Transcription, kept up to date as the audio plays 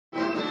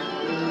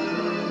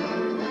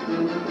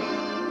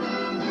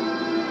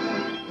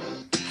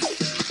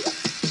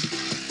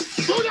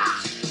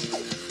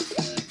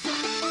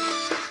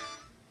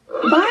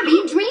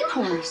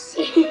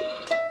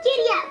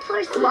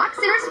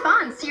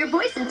your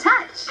voice and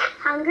touch.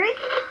 Hungry?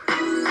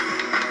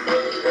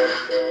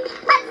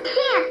 Let's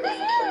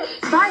dance!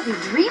 Barbie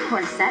Dream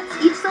Horse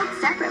sets, each sold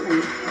separately.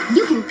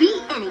 You can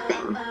be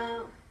anything.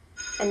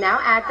 And now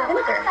add the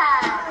vinegar.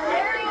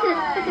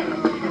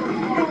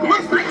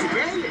 Looks like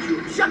today is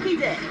your Chucky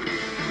Day.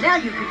 Now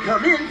you can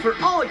come in for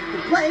All You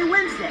Can Play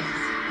Wednesdays.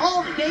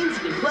 All the games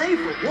you can play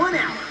for 1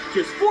 hour.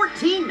 Just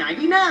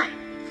 $14.99.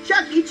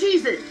 Chuck E.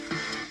 Cheese's.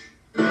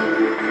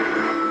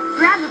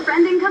 Grab a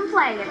friend and come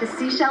play at the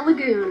Seashell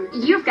Lagoon.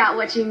 You've got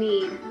what you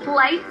need.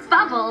 Lights,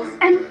 bubbles,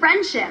 and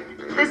friendship.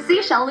 The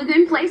Seashell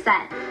Lagoon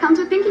playset comes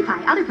with Pinkie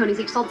Pie. Other ponies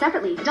each sold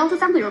separately. Adult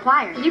assembly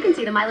required. You can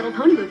see the My Little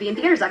Pony movie in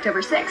theaters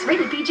October 6th.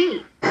 Rated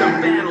PG. The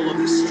battle of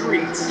the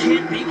streets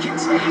can't be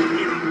contained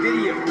in a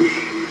video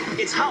game.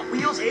 It's Hot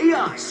Wheels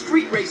AI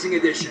Street Racing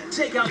Edition.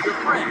 Take out your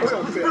friends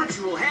with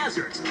virtual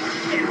hazards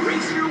and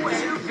race your way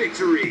to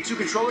victory. 2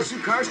 controllers, 2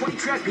 cars, 20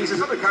 track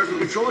pieces. Other cars with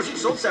controllers each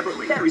sold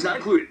separately. Batteries not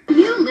included.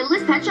 New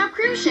Littlest Pet Shop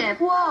cruise ship.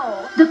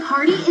 Whoa. The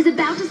party is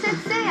about to set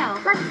sail.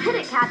 Let's hit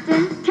it,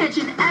 Captain. Catch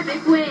an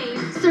epic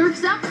wave.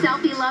 Surf's up,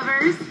 selfie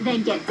lovers.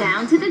 Then get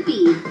down to the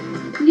beach.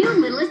 New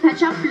Littlest Pet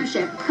Shop cruise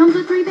ship comes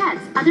with 3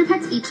 pets. Other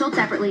pets each sold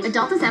separately.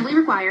 Adult assembly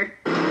required.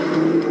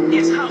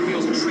 It's Hot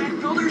Wheels Track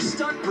Builder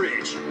Stunt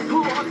Bridge.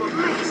 Pull off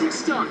amazing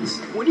stunts.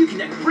 When you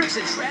connect bricks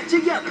and track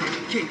together,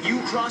 can you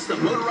cross the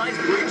motorized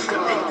bridge to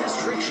make this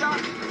trick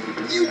shot?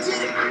 You did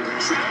it!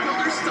 Track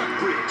Builder Stunt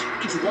Bridge.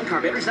 Each with 1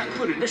 car, batteries not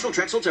included. Additional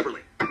tracks sold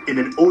separately. In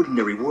an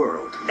ordinary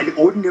world, an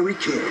ordinary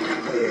kid,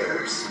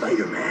 where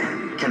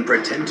Spider-Man can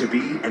pretend to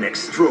be an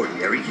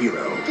extraordinary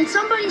hero. Did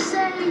somebody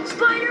say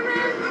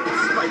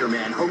Spider-Man?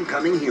 Spider-Man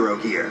Homecoming Hero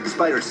Gear.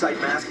 Spider Sight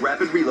Mask,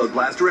 Rapid Reload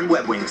Blaster, and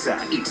Webwing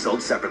Set. Each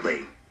sold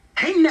separately.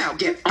 Hey now,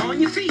 get on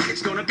your feet.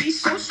 It's gonna be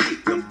so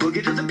sweet. Go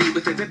boogie to the beat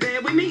with every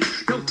bear we meet.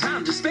 No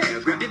time to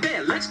spare. Grab your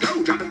bear, let's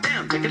go. Drop it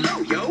down, take it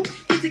low, yo.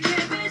 It's a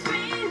campus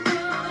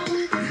rainbow.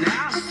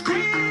 Now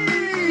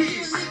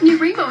squeeze. New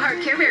Rainbow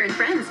Heart Care Bear and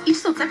Friends, each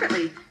sold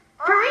separately.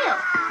 For real.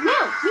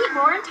 New. Meet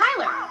Roar and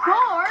Tyler.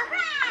 Roar.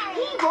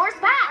 He roars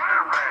back.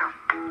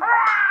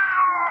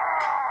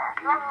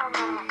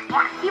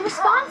 He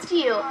responds to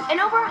you in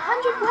over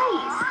 100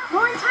 ways.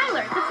 Roar and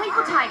Tyler, the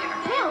playful tiger.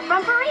 New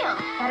from For Real.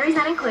 Batteries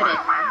not included.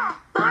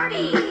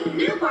 Barbie,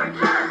 newborn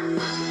pup.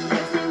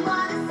 Makes me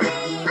wanna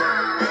sing.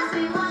 Makes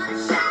me wanna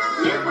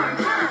shout. Newborn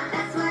pup.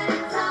 That's what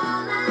it's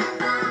all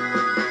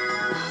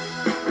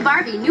about.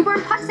 Barbie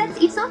newborn pup sets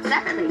each sold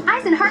separately.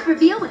 Ice and heart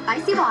reveal with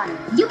icy water.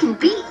 You can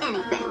be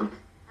anything.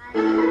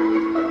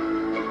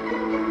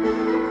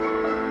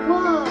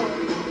 Whoa.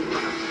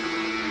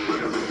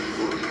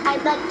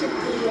 I'd like to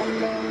be a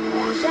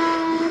ninja.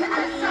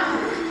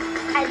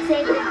 I'd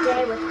save the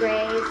day with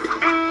grace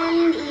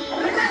and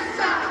ease.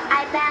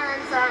 I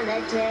balance on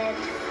the tip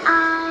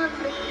of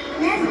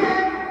leaves.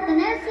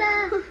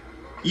 Vanessa.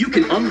 You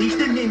can unleash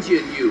the ninja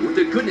in you with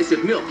the goodness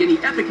of milk and the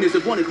epicness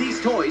of one of these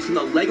toys from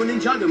the Lego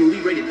Ninjago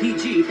movie rated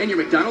PG and your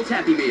McDonald's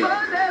Happy Meal.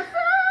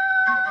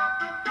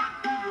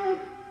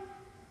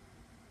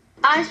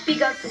 I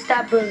speak up to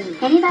stop bullying.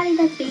 Anybody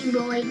that's being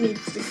bullied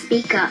needs to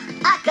speak up.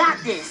 I got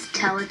this.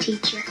 Tell a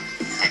teacher.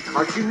 At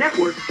Cartoon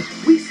Network,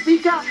 we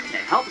speak up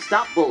and help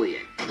stop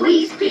bullying.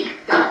 We speak